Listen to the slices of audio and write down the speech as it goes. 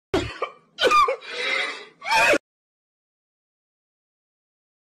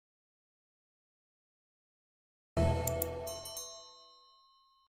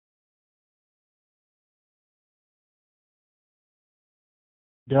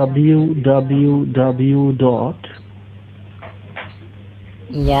www dot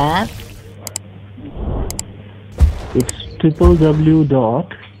Yes. it's www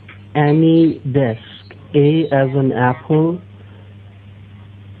dot any desk, A as in apple,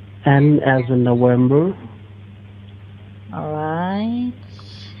 N as in November, Alright.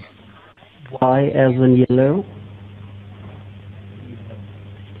 Y as in yellow,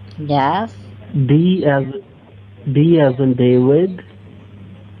 Yes. D as in David,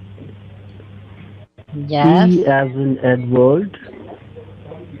 Yes. E as in Edward,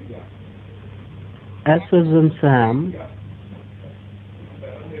 S as in Sam,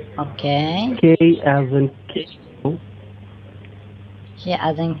 Okay. K as in Kilo, He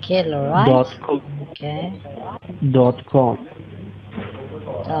as in kilo, right? dot co, Okay. dot com.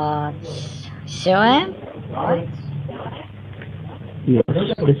 Dot com, right? Yes,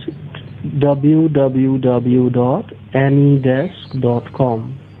 it's www dot anydesk dot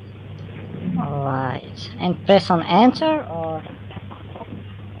com. Alright. And press on enter or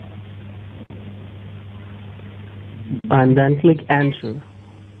And then click enter.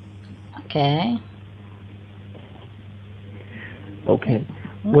 okay. Okay.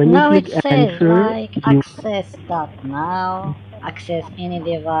 When you Now it click says enter, like you access now. Access any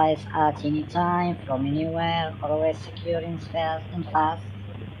device at any time from anywhere, always secure and fast.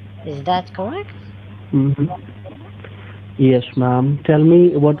 Is that correct? mhm. Yes, ma'am. Tell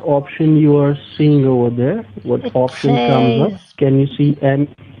me what option you are seeing over there. What It option comes up? says Can you see any?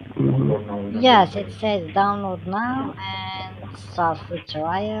 Mhm. yes, it says download now and start free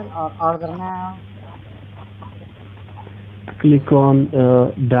trial or order now. Click on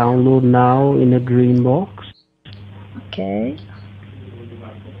download now in a green box. Okay.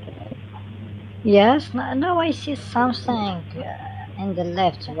 Yes, now I see something in the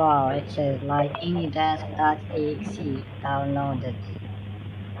left bar. It says like anydesk.exe downloaded.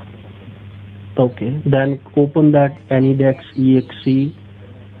 Okay. Then open that AnyDex.exe,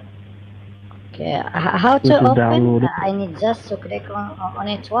 Okay, how to which is open? downloaded. I need just to click on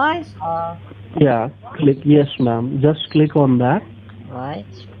it twice or Yeah. Click yes, ma'am. Just click on that. right?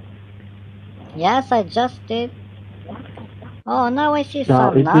 Yes, I just did. Oh, now I see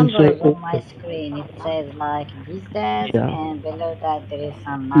Now some it will say numbers on my open. screen. It says like this desk Yeah. and below that there is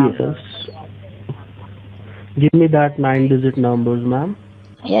some Yes. numbers. Give me that 9-digit numbers, ma'am.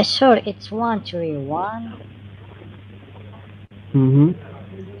 Yeah, sure, it's 131 Mm-hmm.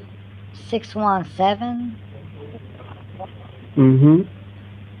 617 Mm-hmm.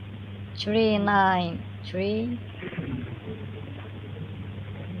 393.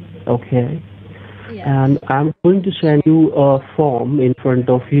 Okay. Yes. And I'm going to send you a form in front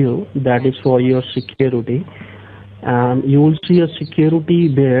of you that is for your security. And you will see a security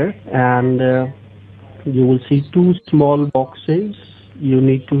there, and you will see two small boxes. You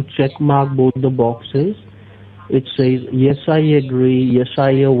need to check mark both the boxes. It says yes I agree, yes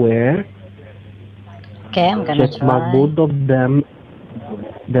I aware. Okay, I'm gonna Check mark try. both of them,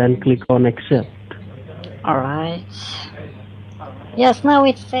 then click on accept. Alright. Yes, now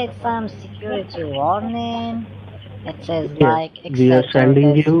it said some security warning. It says Yes, like we are accept or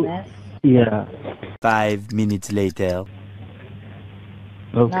sending you. dismiss. Yeah. 5 minutes later.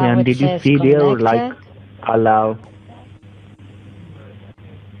 Okay, Now and it did you says see there like connected. allow?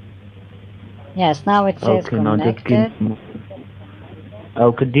 Yes, now it says Okay, now just give connected. me.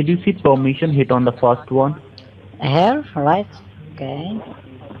 Okay, did you see permission hit on the first one Here, right? Okay.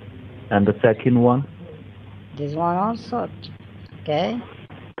 and the second one, This one also. Okay.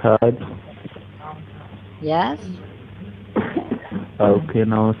 third? Yes. Okay,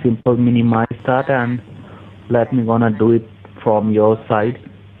 now simple minimize that and let me gonna do it from your side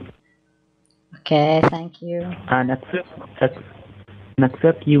Okay, thank you. and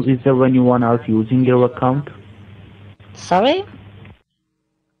accept you is there when you want else using your account. Sorry?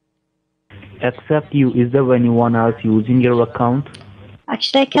 Accept you is there when you want else using your account.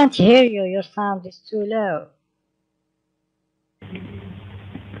 Actually, I can't hear you. Your sound is too low.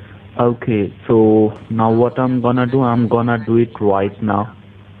 Okay, so now what I'm gonna do it right now.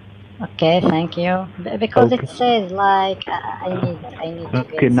 Okay, thank you. Because it Okay. says like I need to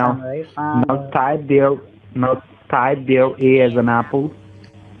Okay, get some now refund or type there A as an apple.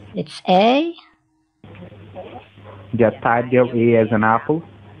 it's A. Yeah, type there A as an apple.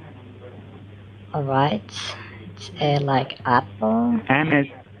 Alright. It's A like apple. N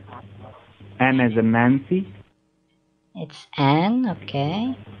as a Nancy. It's N,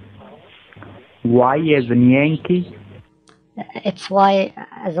 okay. Y as in Yankee. It's Y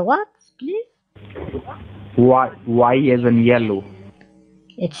as a what, please? Y as in yellow.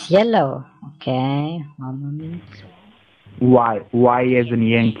 It's yellow. Okay, 1 moment. Y as in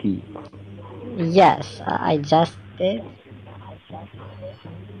Yankee. Yes, I just did.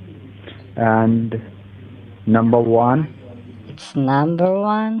 And number 1, It's number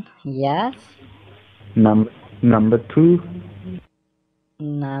 1. Yes. number 2,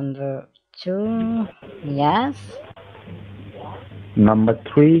 Number 2. Yes. number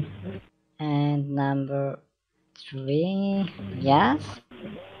 3, And number 3. Yes.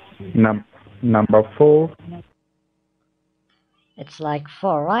 number 4. It's like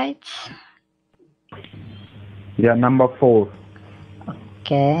 4, right? Yeah, number 4.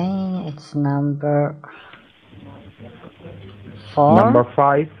 Okay, it's number 4. Number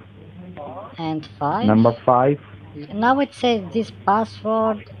 5. And 5. Number 5. Now it says this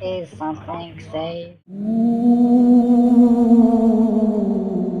password is something, say